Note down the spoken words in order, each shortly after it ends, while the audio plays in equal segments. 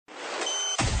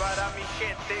Para mi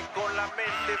gente con la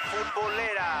mente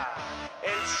futbolera,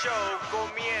 el show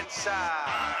comienza.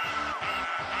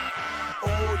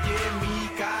 Oye mi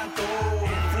canto,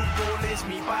 el fútbol es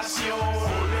mi pasión.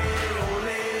 Ole,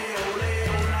 ole, ole,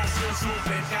 nación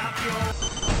supercampeón.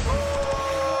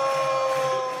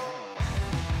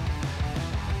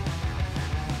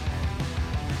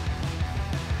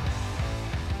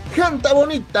 Gente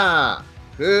bonita,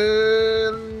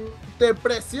 gente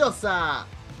preciosa,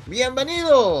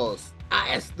 bienvenidos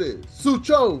a su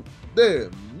show de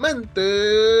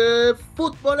Mente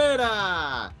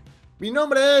Futbolera. Mi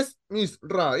nombre es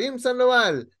Mizzrraím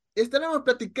y estaremos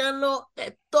platicando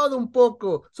de todo un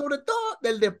poco, sobre todo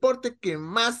del deporte que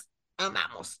más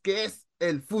amamos, que es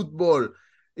el fútbol.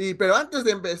 Pero antes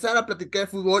de empezar a platicar de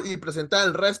fútbol y presentar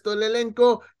el resto del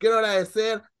elenco, quiero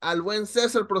agradecer al buen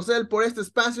César Procel por este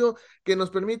espacio que nos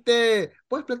permite,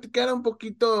 pues, platicar un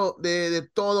poquito de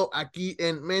todo aquí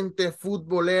en Mente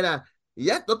Futbolera. Y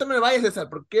ya, no te me vayas, César,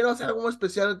 porque quiero hacer algo muy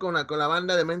especial con la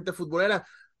banda de Mente Futbolera,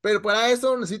 pero para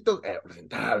eso necesito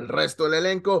presentar al resto del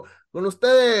elenco. Con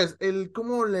ustedes,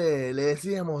 ¿cómo le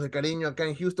decíamos de cariño acá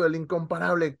en Houston? El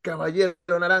incomparable caballero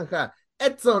naranja,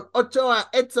 Edson Ochoa.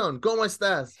 Edson, ¿cómo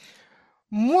estás?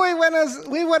 Muy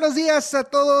buenos días a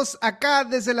todos acá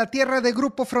desde la tierra de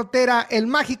Grupo Frontera, el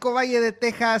mágico Valle de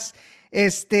Texas.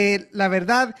 La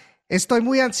verdad, estoy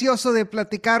muy ansioso de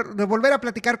volver a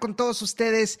platicar con todos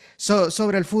ustedes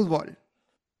sobre el fútbol.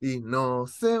 Y no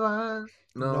se va.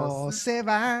 No se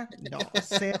va.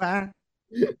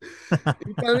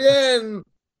 Y también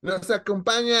nos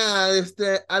acompaña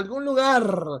desde algún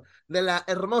lugar de la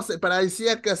hermosa y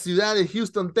paradisíaca ciudad de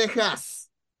Houston,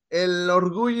 Texas. El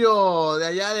orgullo de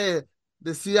allá de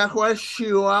Ciudad Juárez,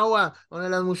 Chihuahua, donde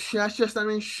las muchachas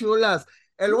también chulas.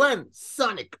 El buen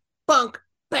Sonic Punk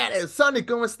Pérez. Sonic,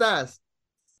 ¿cómo estás?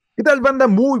 ¿Qué tal, banda?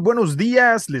 Muy buenos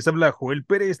días. Les habla Joel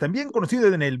Pérez, también conocido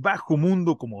en el bajo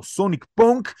mundo como Sonic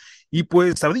Punk. Y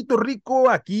pues, sabadito rico,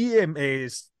 aquí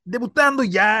debutando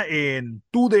ya en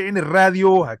TUDN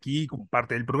Radio, aquí como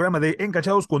parte del programa de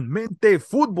Encanchados con Mente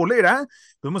Futbolera.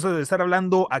 Vamos a estar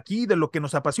hablando aquí de lo que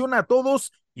nos apasiona a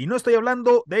todos, y no estoy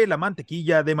hablando de la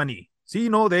mantequilla de maní,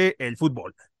 sino de el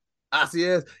fútbol. Así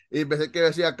es, y pensé que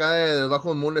decía acá del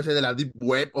bajo mundo ese de la Deep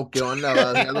Web, o qué onda, va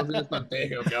a decir algo sin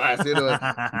estrategia, o qué va a decir,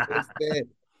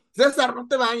 César, no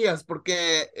te vayas,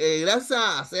 porque gracias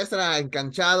a César, a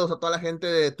Encanchados, a toda la gente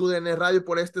de TUDN Radio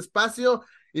por este espacio,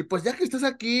 y pues ya que estás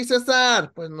aquí,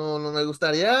 César, pues no me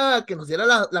gustaría que nos diera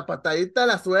la patadita,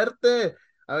 la suerte.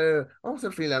 A ver, vamos a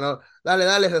hacer fila, ¿no?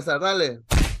 Dale, César, dale.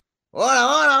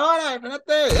 ¡Hora!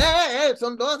 Espérate.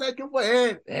 Son dos, ¿quién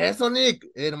fue? Sonic.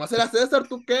 Nomás era César,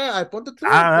 ¿tú qué? Ay, ponte tú.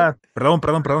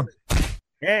 Perdón.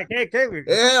 ¿Qué?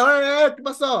 ¿Qué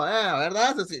pasó?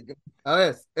 ¿Verdad? Sí. A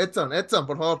ver, Edson,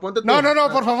 por favor, ponte tú. No,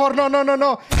 por favor,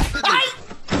 no.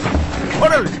 ¡Ay!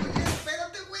 ¡Órale!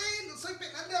 Espérate, güey, no soy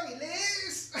penal de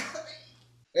Avilés.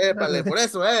 Épale, por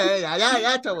eso,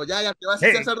 ya, chavo, ya, que vas a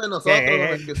hacer de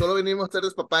nosotros, que solo vinimos a ser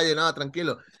despapalle, no,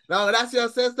 tranquilo. No,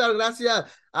 gracias, César, gracias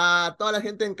a toda la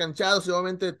gente Encanchados y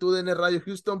obviamente de TUDN Radio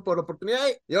Houston por la oportunidad.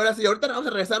 Y ahora sí, ahorita vamos a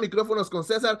regresar a micrófonos con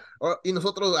César y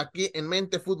nosotros aquí en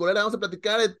Mente Futbolera vamos a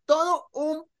platicar de todo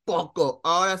un poco,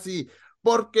 ahora sí,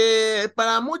 porque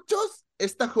para muchos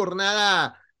esta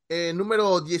jornada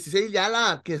número 16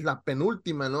 ya que es la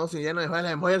penúltima, ¿no? Si ya no me falla la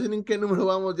memoria, ¿en qué número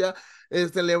vamos ya?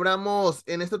 Celebramos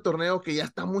en este torneo que ya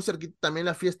está muy cerquita también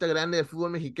la fiesta grande del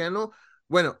fútbol mexicano.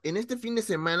 Bueno, en este fin de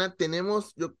semana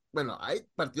hay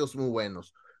partidos muy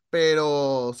buenos,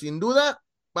 pero sin duda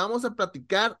vamos a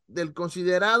platicar del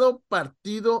considerado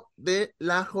partido de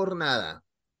la jornada.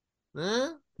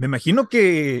 Me imagino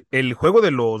que el juego de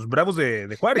los Bravos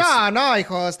de Juárez. No,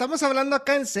 hijo, estamos hablando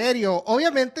acá en serio.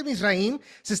 Obviamente, Mizzrraím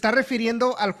se está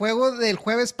refiriendo al juego del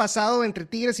jueves pasado entre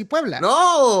Tigres y Puebla.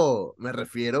 No, me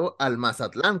refiero al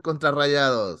Mazatlán contra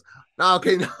Rayados. No, ok,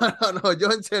 no, yo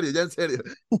en serio.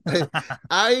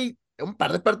 Hay un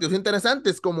par de partidos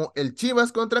interesantes, como el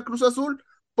Chivas contra Cruz Azul,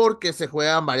 porque se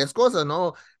juegan varias cosas,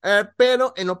 ¿no?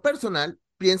 Pero en lo personal,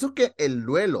 pienso que el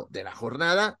duelo de la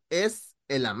jornada es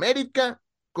el América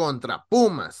contra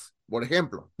Pumas. Por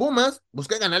ejemplo, Pumas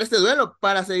busca ganar este duelo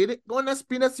para seguir con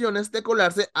aspiraciones de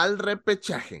colarse al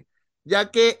repechaje,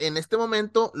 ya que en este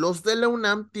momento los de la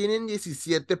UNAM tienen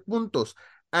 17 puntos,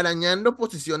 arañando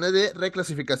posiciones de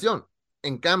reclasificación.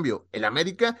 En cambio, el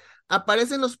América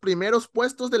aparece en los primeros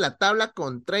puestos de la tabla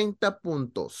con 30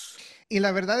 puntos. Y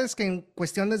la verdad es que en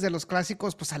cuestiones de los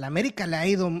clásicos, pues al América le ha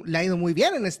ido muy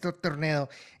bien en este torneo.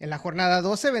 En la jornada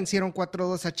 12 vencieron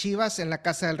 4-2 a Chivas en la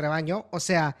Casa del Rebaño, o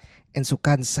sea, en su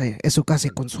casa y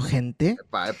con su gente.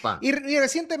 Epa. Y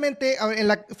recientemente, en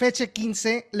la fecha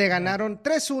 15, le ganaron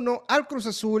 3-1 al Cruz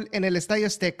Azul en el Estadio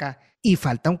Azteca. Y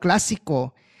falta un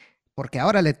clásico, porque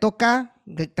ahora le toca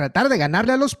tratar de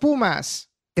ganarle a los Pumas.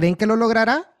 ¿Creen que lo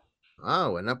logrará?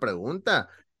 Buena pregunta.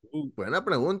 Buena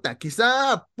pregunta.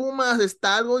 Quizá Pumas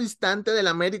está algo distante del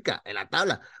América en la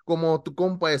tabla, como tu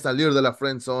compa de salir de la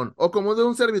friend zone, o como de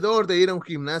un servidor de ir a un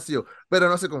gimnasio, pero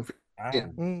no se confía.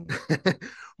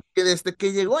 Que desde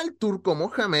que llegó el Turco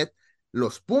Mohamed,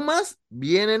 los Pumas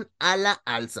vienen a la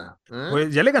alza.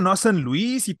 Pues ya le ganó a San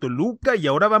Luis y Toluca y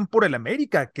ahora van por el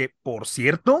América, que por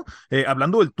cierto,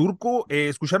 hablando del Turco,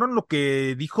 ¿escucharon lo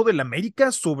que dijo del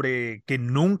América sobre que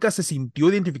nunca se sintió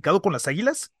identificado con las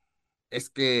Águilas? Es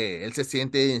que él se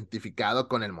siente identificado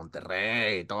con el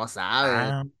Monterrey, todos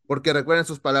saben. Porque recuerden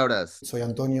sus palabras. Soy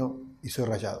Antonio y soy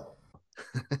Rayado.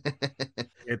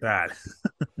 ¿Qué tal?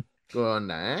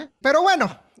 Pero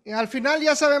bueno, al final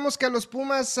ya sabemos que los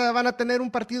Pumas van a tener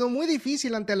un partido muy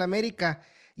difícil ante el América.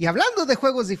 Y hablando de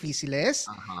juegos difíciles,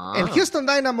 el Houston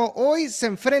Dynamo hoy se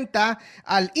enfrenta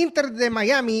al Inter de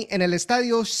Miami en el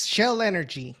estadio Shell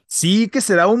Energy. Sí que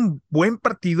será un buen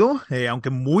partido, aunque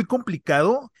muy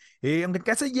complicado. Aunque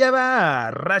casi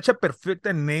lleva racha perfecta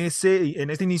en este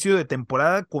inicio de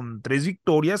temporada con 3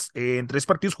 victorias en 3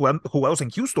 partidos jugados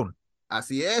en Houston.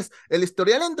 Así es, el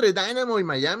historial entre Dynamo y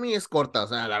Miami es corta, o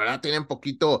sea, la verdad tienen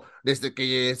poquito, desde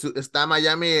que está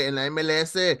Miami en la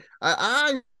MLS,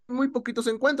 hay muy poquitos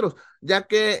encuentros, ya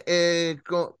que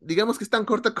digamos que es tan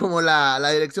corta como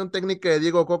la dirección técnica de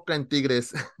Diego Coca en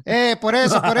Tigres. Por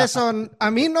eso,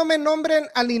 a mí no me nombren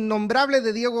al innombrable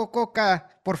de Diego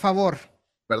Coca, por favor.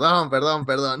 Perdón.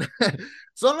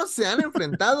 Solo se han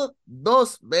enfrentado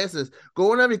 2 veces, con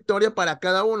una victoria para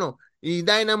cada uno, y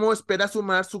Dynamo espera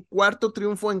sumar su 4º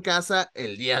triunfo en casa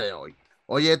el día de hoy.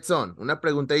 Oye, Edson, una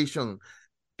preguntation.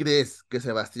 ¿Crees que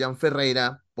Sebastián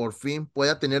Ferreira por fin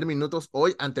pueda tener minutos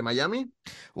hoy ante Miami?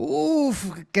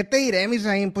 ¿Qué te diré,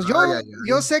 Mizzrraím? Pues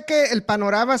yo sé que el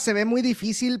panorama se ve muy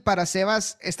difícil para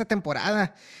Sebas esta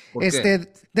temporada. ¿Por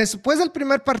qué? Después del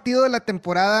primer partido de la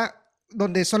temporada,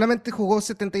 donde solamente jugó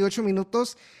 78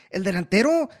 minutos, el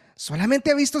delantero solamente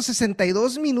ha visto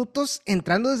 62 minutos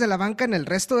entrando desde la banca en el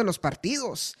resto de los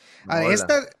partidos.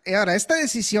 Ahora, esta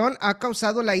decisión ha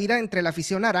causado la ira entre la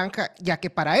afición naranja, ya que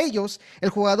para ellos el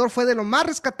jugador fue de lo más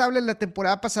rescatable en la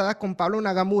temporada pasada, con Pablo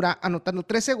Nagamura anotando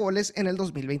 13 goles en el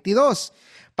 2022.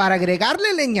 Para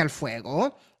agregarle leña al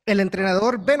fuego, el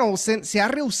entrenador Ben Olsen se ha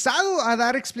rehusado a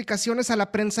dar explicaciones a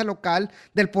la prensa local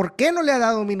del por qué no le ha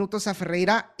dado minutos a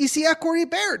Ferreira y sí a Corey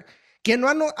Baird, quien no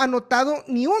ha anotado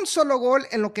ni un solo gol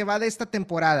en lo que va de esta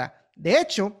temporada. De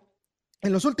hecho,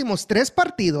 en los últimos 3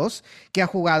 partidos que ha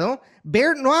jugado,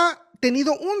 Baird no ha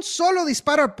tenido un solo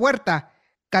disparo a puerta.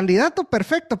 Candidato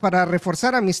perfecto para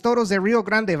reforzar a mis Toros de Rio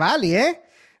Grande Valley, ¿eh?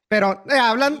 Pero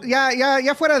hablando,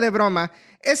 ya fuera de broma,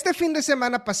 este fin de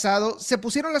semana pasado se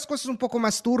pusieron las cosas un poco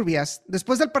más turbias.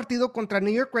 Después del partido contra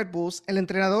New York Red Bulls, el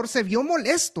entrenador se vio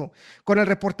molesto con el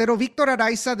reportero Víctor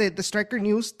Araiza de The Striker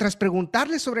News tras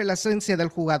preguntarle sobre la esencia del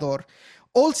jugador.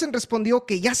 Olsen respondió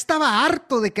que ya estaba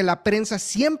harto de que la prensa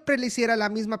siempre le hiciera la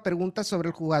misma pregunta sobre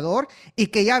el jugador y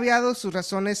que ya había dado sus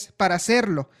razones para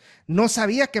hacerlo. No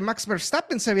sabía que Max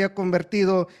Verstappen se había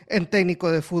convertido en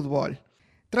técnico de fútbol.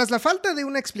 Tras la falta de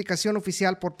una explicación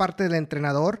oficial por parte del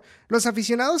entrenador, los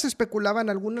aficionados especulaban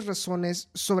algunas razones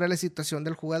sobre la situación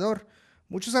del jugador.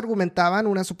 Muchos argumentaban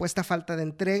una supuesta falta de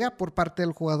entrega por parte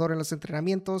del jugador en los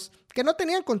entrenamientos, que no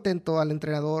tenían contento al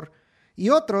entrenador, y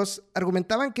otros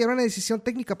argumentaban que era una decisión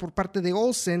técnica por parte de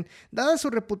Olsen, dada su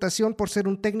reputación por ser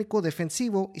un técnico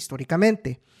defensivo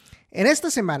históricamente. En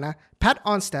esta semana, Pat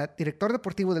Onstad, director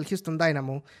deportivo del Houston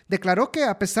Dynamo, declaró que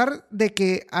a pesar de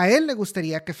que a él le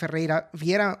gustaría que Ferreira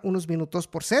viera unos minutos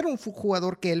por ser un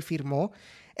jugador que él firmó,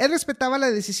 él respetaba la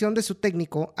decisión de su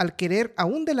técnico al querer a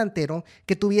un delantero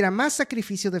que tuviera más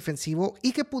sacrificio defensivo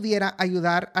y que pudiera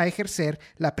ayudar a ejercer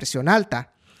la presión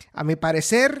alta. A mi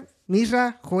parecer,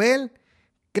 Mizzra, Joel,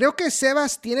 creo que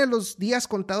Sebas tiene los días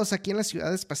contados aquí en la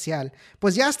ciudad espacial,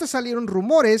 pues ya hasta salieron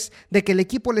rumores de que el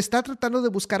equipo le está tratando de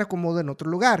buscar acomodo en otro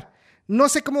lugar. No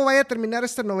sé cómo vaya a terminar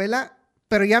esta novela,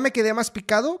 pero ya me quedé más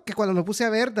picado que cuando me puse a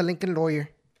ver The Lincoln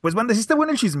Lawyer. Pues banda, sí está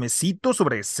bueno el chismecito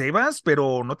sobre Sebas,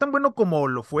 pero no tan bueno como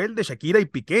lo fue el de Shakira y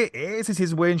Piqué. Ese sí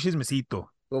es buen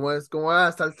chismecito. ¿Cómo es? ¿Cómo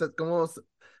va? ¿Cómo?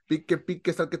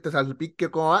 Pique, sal que te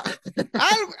salpique, ¿cómo va?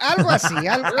 Algo así.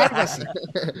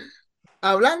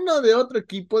 Hablando de otro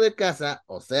equipo de casa,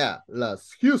 o sea,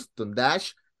 los Houston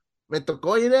Dash,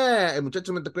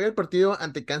 muchachos, me tocó ir al partido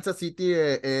ante Kansas City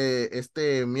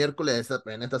este miércoles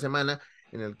en esta semana,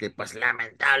 en el que pues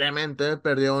lamentablemente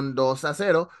perdió un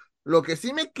 2-0. Lo que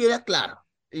sí me queda claro,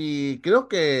 y creo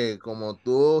que como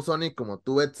tú, Sonic, como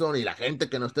tú, Edson, y la gente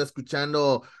que nos está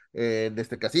escuchando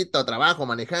desde casita o trabajo,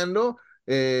 manejando,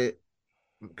 eh,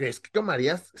 que es que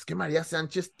María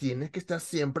Sánchez tiene que estar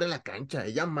siempre en la cancha.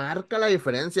 Ella marca la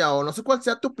diferencia, o no sé cuál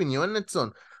sea tu opinión,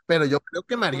 Edson, pero yo creo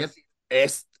que María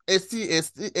es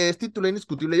titular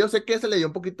indiscutible. Yo sé que se le dio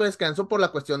un poquito de descanso por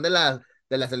la cuestión de la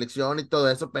selección y todo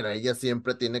eso, pero ella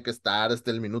siempre tiene que estar hasta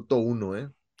el minuto 1, ¿eh?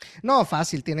 No,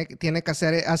 fácil, tiene que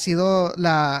hacer, ha sido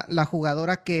la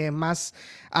jugadora que más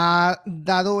ha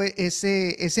dado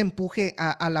ese empuje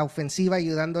a la ofensiva,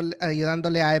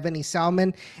 ayudándole a Ebony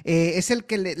Salmon. Es el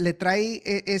que le trae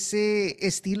ese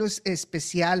estilo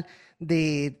especial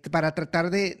para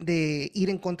tratar de ir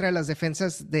en contra de las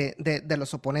defensas de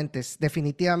los oponentes.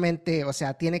 Definitivamente, o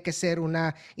sea, tiene que ser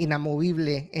una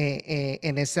inamovible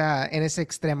en ese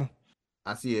extremo.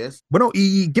 Así es. Bueno,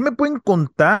 ¿y qué me pueden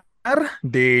contar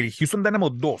del Houston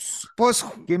Dynamo 2? Pues,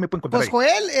 ¿Qué me pueden contar pues ahí?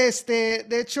 Joel,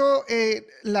 de hecho,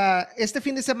 este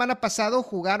fin de semana pasado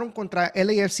jugaron contra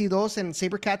LAFC 2 en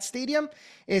SaberCat Stadium,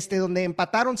 donde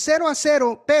empataron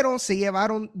 0-0, pero se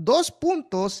llevaron 2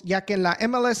 puntos, ya que en la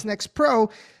MLS Next Pro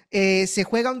se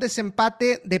juega un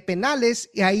desempate de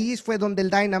penales, y ahí fue donde el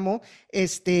Dynamo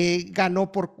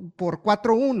ganó por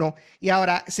 4-1, y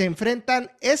ahora se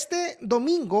enfrentan este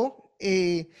domingo,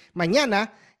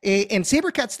 mañana, en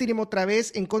SaberCat Stadium otra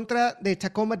vez en contra de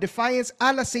Tacoma Defiance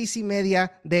a las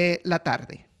 6:30 de la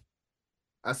tarde.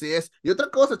 Así es. Y otra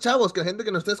cosa, chavos, que la gente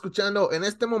que nos está escuchando en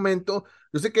este momento,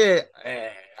 yo sé que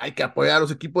hay que apoyar a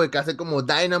los equipos de casa como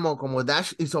Dynamo, como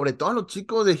Dash, y sobre todo a los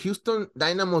chicos de Houston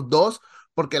Dynamo 2,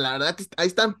 porque la verdad que ahí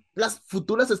están las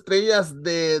futuras estrellas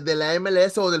de la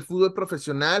MLS o del fútbol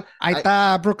profesional. Ahí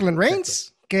está Brooklyn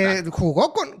Reigns, que Ah.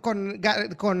 jugó con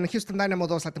Houston Dynamo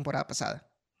 2 la temporada pasada.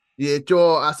 Y de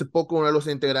hecho, hace poco uno de los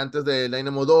integrantes del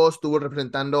Dynamo 2 estuvo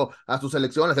representando a su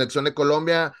selección, la selección de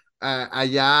Colombia,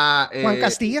 allá. Juan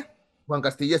Castilla. Juan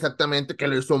Castilla, exactamente, que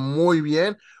lo hizo muy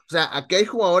bien. O sea, aquí hay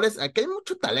jugadores, aquí hay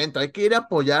mucho talento, hay que ir a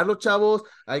apoyarlos, chavos,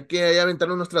 hay que ir a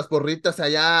aventarnos nuestras porritas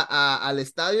allá al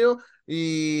estadio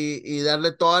y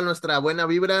darle toda nuestra buena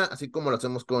vibra, así como lo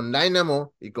hacemos con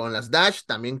Dynamo y con las Dash,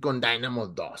 también con Dynamo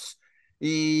 2.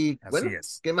 Y Así bueno,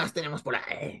 es. ¿qué más tenemos por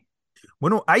ahí?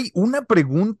 Bueno, hay una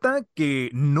pregunta que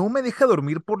no me deja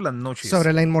dormir por las noches.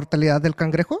 ¿Sobre la inmortalidad del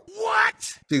cangrejo?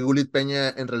 Si Gulit Peña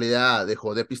en realidad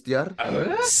dejó de pistear.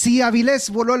 Si Avilés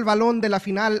voló el balón de la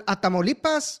final a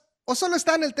Tamaulipas, o solo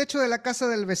está en el techo de la casa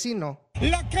del vecino.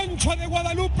 La cancha de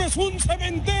Guadalupe es un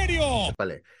cementerio.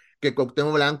 Vale. Que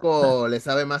Cuauhtémoc Blanco le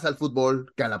sabe más al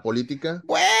fútbol que a la política.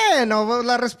 Bueno,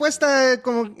 la respuesta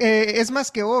es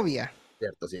más que obvia.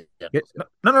 Cierto, sí, cierto, ¿Qué?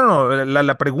 cierto. No.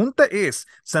 La pregunta es,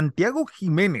 ¿Santiago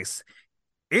Jiménez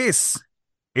es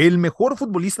el mejor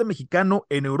futbolista mexicano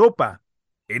en Europa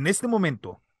en este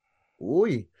momento?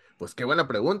 Uy, pues qué buena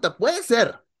pregunta. Puede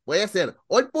ser, puede ser.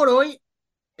 Hoy por hoy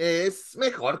es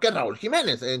mejor que Raúl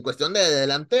Jiménez en cuestión de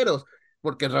delanteros,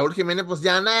 porque Raúl Jiménez pues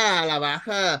ya anda a la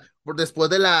baja después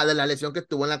de la lesión que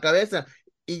tuvo en la cabeza.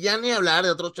 Y ya ni hablar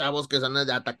de otros chavos que son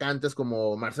de atacantes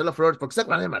como Marcelo Flores, porque se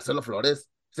acuerdan de Marcelo Flores,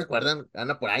 ¿se acuerdan?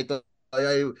 Anda por ahí todavía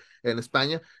ahí en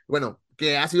España. Bueno,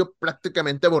 que ha sido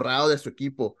prácticamente borrado de su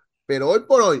equipo, pero hoy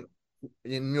por hoy,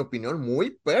 en mi opinión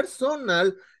muy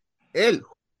personal, él,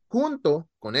 junto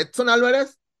con Edson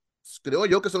Álvarez, creo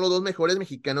yo que son los dos mejores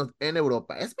mexicanos en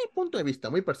Europa. Es mi punto de vista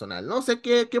muy personal. No sé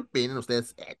qué opinan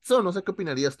ustedes. Edson, no sé qué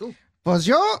opinarías tú. Pues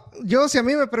yo, si a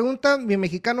mí me preguntan, mi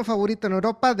mexicano favorito en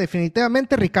Europa,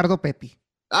 definitivamente Ricardo Pepi.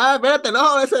 Ah, espérate,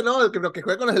 no, ese no, el que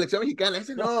juega con la selección mexicana,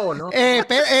 ese no. En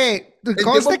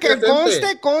tiempo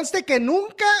presente. Conste que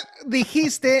nunca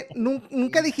dijiste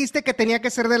que tenía que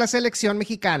ser de la selección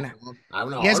mexicana.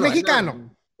 No, Y es no,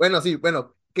 mexicano. Bueno, sí,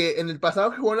 bueno, que en el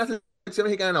pasado jugó en la selección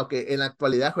mexicana, no, que en la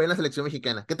actualidad juega en la selección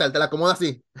mexicana. ¿Qué tal? ¿Te la acomodas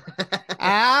así?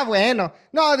 Ah, bueno.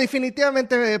 No,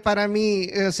 definitivamente para mí,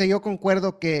 o sea, yo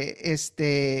concuerdo que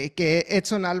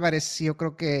Edson Álvarez, yo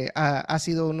creo que ha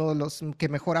sido uno de los que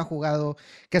mejor ha jugado,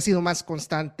 que ha sido más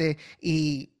constante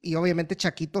y obviamente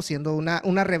Chaquito siendo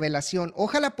una revelación.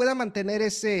 Ojalá pueda mantener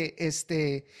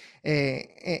ese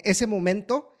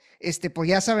momento. Pues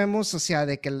ya sabemos, o sea,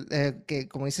 de que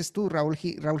como dices tú, Raúl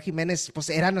Jiménez, pues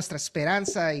era nuestra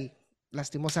esperanza y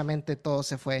lastimosamente todo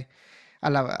se fue a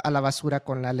la basura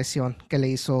con la lesión que le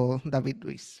hizo David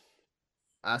Luiz.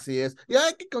 Así es. Y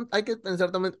hay que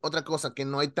pensar también otra cosa, que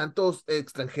no hay tantos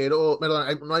extranjeros,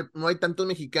 perdón, no hay tantos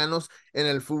mexicanos en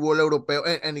el fútbol europeo,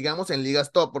 digamos en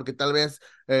ligas top, porque tal vez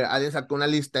alguien sacó una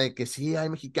lista de que sí hay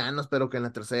mexicanos, pero que en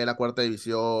la tercera, cuarta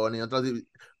división y otras,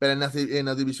 pero en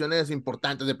las divisiones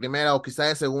importantes de primera o quizá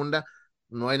de segunda,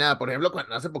 no hay nada. Por ejemplo,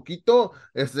 cuando hace poquito,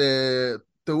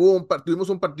 tuvimos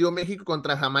un partido México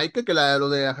contra Jamaica, que lo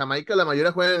de Jamaica la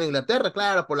mayoría juegan en Inglaterra,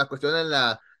 claro, por la cuestión de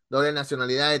la doble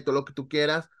nacionalidad y todo lo que tú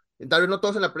quieras. Y tal vez no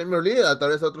todos en la Premier League, tal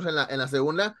vez otros en la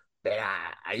segunda, pero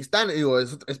ahí están, digo,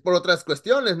 es por otras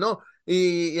cuestiones, ¿no?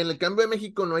 Y en el cambio de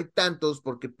México no hay tantos,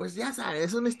 porque pues ya sabes,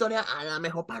 es una historia a lo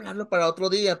mejor para hablarlo para otro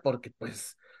día, porque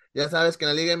pues ya sabes que en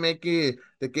la Liga MX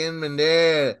te quieren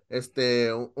vender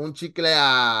un chicle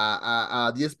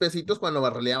a 10 pesitos cuando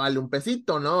en realidad vale un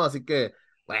pesito, ¿no? Así que,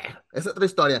 bueno, es otra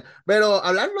historia. Pero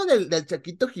hablando del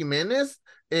Chaquito Jiménez,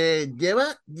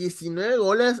 lleva 19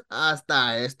 goles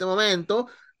hasta este momento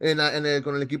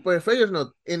con el equipo de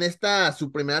Feyenoord en esta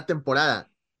su primera temporada.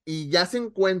 Y ya se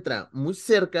encuentra muy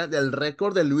cerca del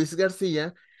récord de Luis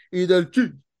García y del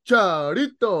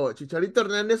Chicharito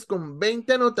Hernández con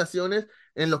 20 anotaciones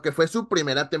en lo que fue su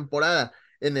primera temporada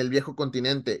en el viejo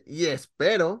continente. Y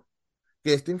espero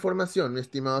que esta información, mi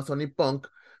estimado Sony Punk,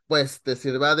 pues te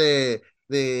sirva de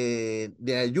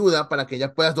ayuda para que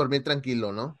ya puedas dormir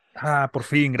tranquilo, ¿no? Ah, por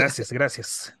fin, gracias,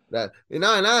 gracias. Y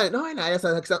nada, no, nada, ya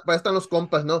sabes, para están los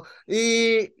compas, ¿no?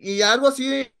 Y algo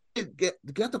así que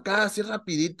quería tocar así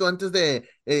rapidito antes de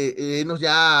irnos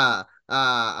ya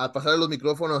a pasar los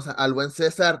micrófonos al buen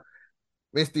César.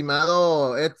 Mi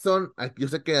estimado Edson, yo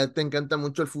sé que te encanta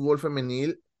mucho el fútbol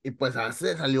femenil y pues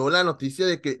salió la noticia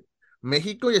de que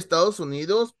México y Estados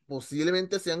Unidos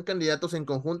posiblemente sean candidatos en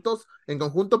conjunto,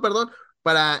 perdón,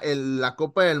 para la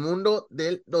Copa del Mundo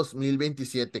del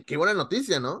 2027. Qué buena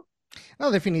noticia, ¿no?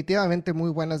 No, definitivamente muy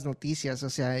buenas noticias. O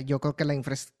sea, yo creo que la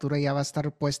infraestructura ya va a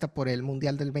estar puesta por el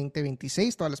Mundial del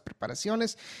 2026, todas las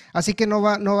preparaciones. Así que no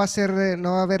va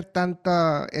a haber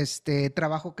tanta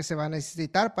trabajo que se va a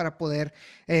necesitar para poder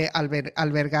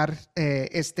albergar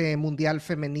este Mundial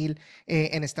femenil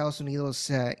en Estados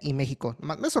Unidos y México.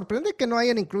 Me sorprende que no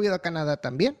hayan incluido a Canadá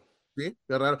también. Sí,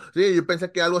 qué raro. Sí, yo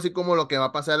pensé que algo así como lo que va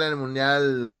a pasar en el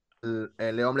Mundial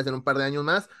de Hombres en un par de años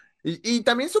más. Y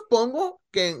también supongo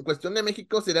que en cuestión de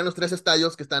México serían los tres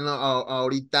estadios que están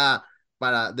ahorita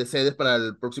de sedes para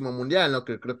el próximo Mundial, ¿no?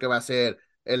 Que creo que va a ser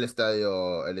el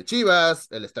de Chivas,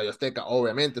 el Estadio Azteca,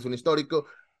 obviamente es un histórico,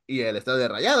 y el Estadio de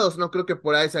Rayados. No creo que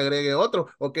por ahí se agregue otro,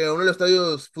 o que uno de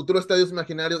los futuros estadios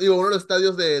imaginarios, digo, uno de los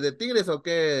estadios de Tigres, o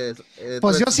qué.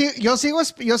 Pues yo sigo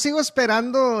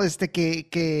esperando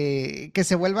que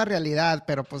se vuelva realidad,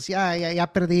 pero pues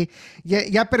ya perdí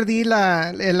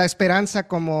la esperanza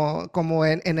como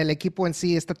en el equipo en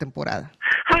sí esta temporada.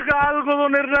 Haga algo,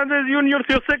 don Hernández Jr.,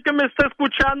 yo sé que me está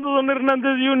escuchando, don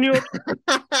Hernández Jr.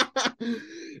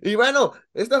 Y bueno,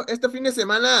 este fin de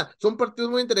semana son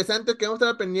partidos muy interesantes que vamos a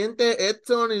estar pendiente.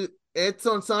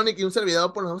 Edson, Sonic y un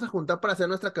servidor, pues nos vamos a juntar para hacer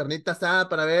nuestra carnita asada,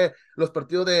 para ver los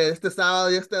partidos de este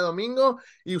sábado y este domingo.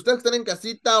 Y ustedes que están en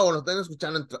casita o nos están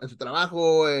escuchando en su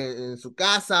trabajo, en su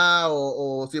casa,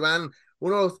 o si van,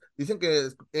 unos dicen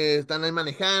que están ahí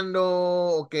manejando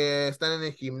o que están en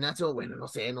el gimnasio. Bueno, no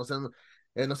sé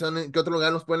en qué otro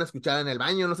lugar nos pueden escuchar, en el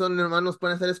baño, no sé dónde más nos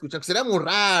pueden estar escuchando. Sería muy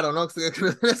raro, ¿no? Que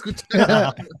nos estén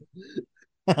escuchando.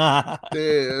 Sí,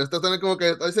 estás también como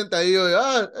que estoy sentadillo y,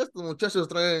 estos muchachos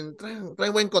traen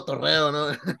buen cotorreo, ¿no?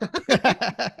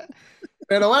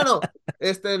 Pero bueno,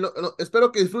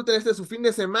 espero que disfruten su fin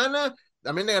de semana.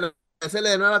 También agradecerle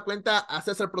de nueva cuenta a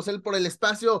César Procel por el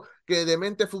espacio que de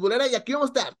Mente Futbolera. Y aquí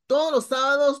vamos a estar todos los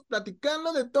sábados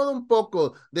platicando de todo un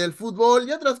poco, del fútbol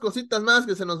y otras cositas más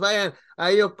que se nos vayan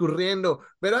ahí ocurriendo.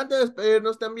 Pero antes de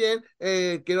despedirnos también,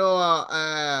 quiero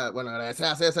bueno, agradecer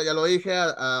a César, ya lo dije,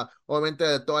 obviamente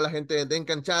a toda la gente de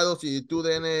Encanchados y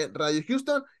TUDN Radio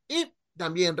Houston. Y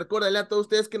también recordarle a todos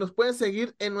ustedes que nos pueden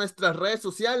seguir en nuestras redes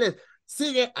sociales.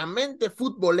 Sigue a Mente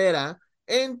Futbolera.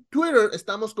 En Twitter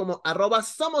estamos como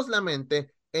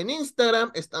 @somosLamente. En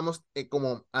Instagram estamos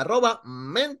como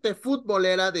 @Mente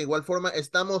Futbolera. De igual forma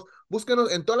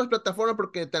búscanos en todas las plataformas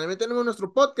porque también tenemos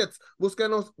nuestro podcast.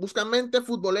 Busca Mente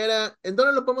Futbolera. ¿En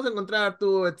dónde lo podemos encontrar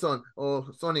tú, Edson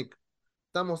o Sonic?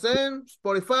 Estamos en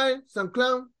Spotify,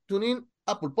 SoundCloud, TuneIn,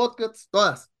 Apple Podcasts,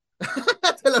 todas.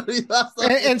 Se lo olvidó.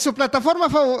 En su plataforma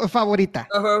favorita.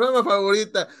 La plataforma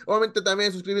favorita. Obviamente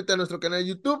también suscríbete a nuestro canal de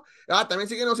YouTube. También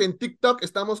síguenos en TikTok.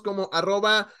 Estamos como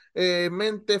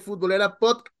 @Mente Futbolera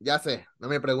Pod. Ya sé, no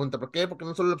me pregunta por qué, porque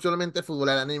no solamente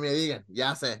futbolera, ni me digan.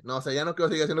 Ya sé, no sé, ya no quiero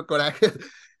seguir haciendo coraje.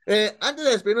 Antes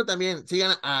de despedirnos también,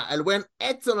 sigan al buen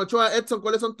Edson Ochoa. Edson,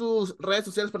 ¿cuáles son tus redes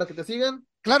sociales para que te sigan?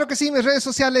 Claro que sí, mis redes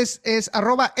sociales es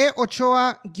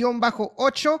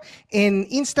 @eochoa_8 en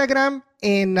Instagram,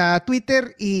 en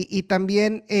Twitter y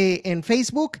también en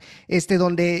Facebook,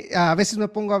 donde a veces me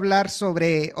pongo a hablar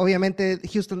sobre, obviamente,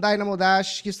 Houston Dynamo,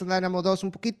 Houston Dynamo 2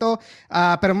 un poquito,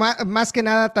 pero más que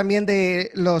nada también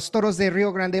de los Toros de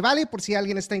Rio Grande Valley, por si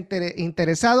alguien está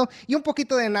interesado, y un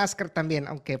poquito de NASCAR también,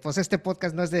 aunque pues este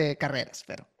podcast no es de carreras,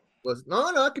 pero... Pues no,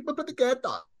 aquí podemos platicar de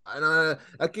todo. No,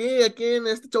 aquí en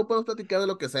este show podemos platicar de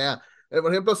lo que sea.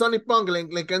 Por ejemplo, Sonic Punk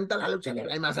le encanta la lucha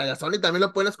libre. Además, a Sony también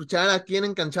lo pueden escuchar aquí en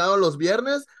Encanchados los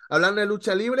viernes, hablando de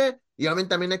lucha libre, y obviamente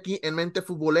también aquí en Mente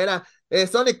Futbolera.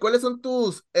 Sonic, ¿cuáles son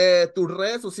tus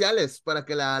redes sociales para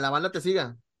que la banda te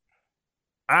siga?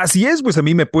 Así es, pues a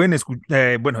mí me pueden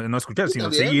escuchar, bueno, no escuchar, ¿Tú sino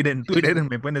también? seguir en Twitter,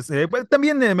 me pueden, pues,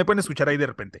 también me pueden escuchar ahí de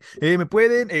repente. Me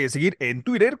pueden seguir en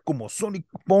Twitter como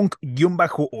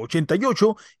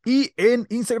SonicPunk_88 y en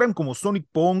Instagram como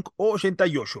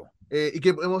SonicPunk88. ¿Y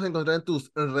qué podemos encontrar en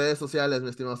tus redes sociales, mi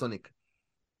estimado Sonic?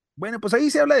 Bueno, pues ahí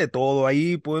se habla de todo,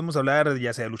 ahí podemos hablar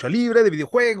ya sea de lucha libre, de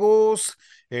videojuegos,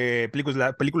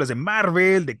 películas de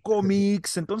Marvel, de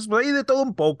cómics, entonces pues ahí de todo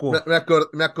un poco. Me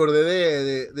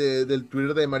acordé del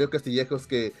Twitter de Mario Castillejos,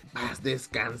 que paz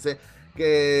descanse,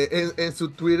 que en su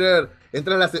Twitter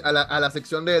entra a la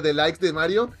sección de likes de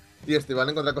Mario y van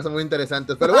a encontrar cosas muy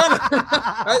interesantes. Pero bueno,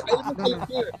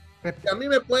 a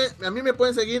mí me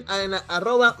pueden seguir en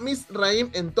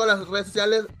 @Mizzrraím en todas las redes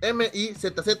sociales,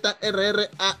 MIZZRRAIM.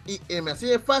 Así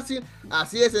de fácil,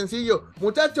 así de sencillo.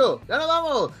 Muchachos, ya nos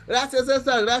vamos. Gracias,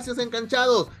 César, gracias,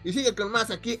 Encanchados. Y sigue con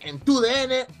más aquí en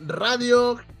TUDN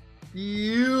Radio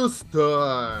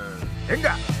Houston.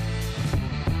 Venga.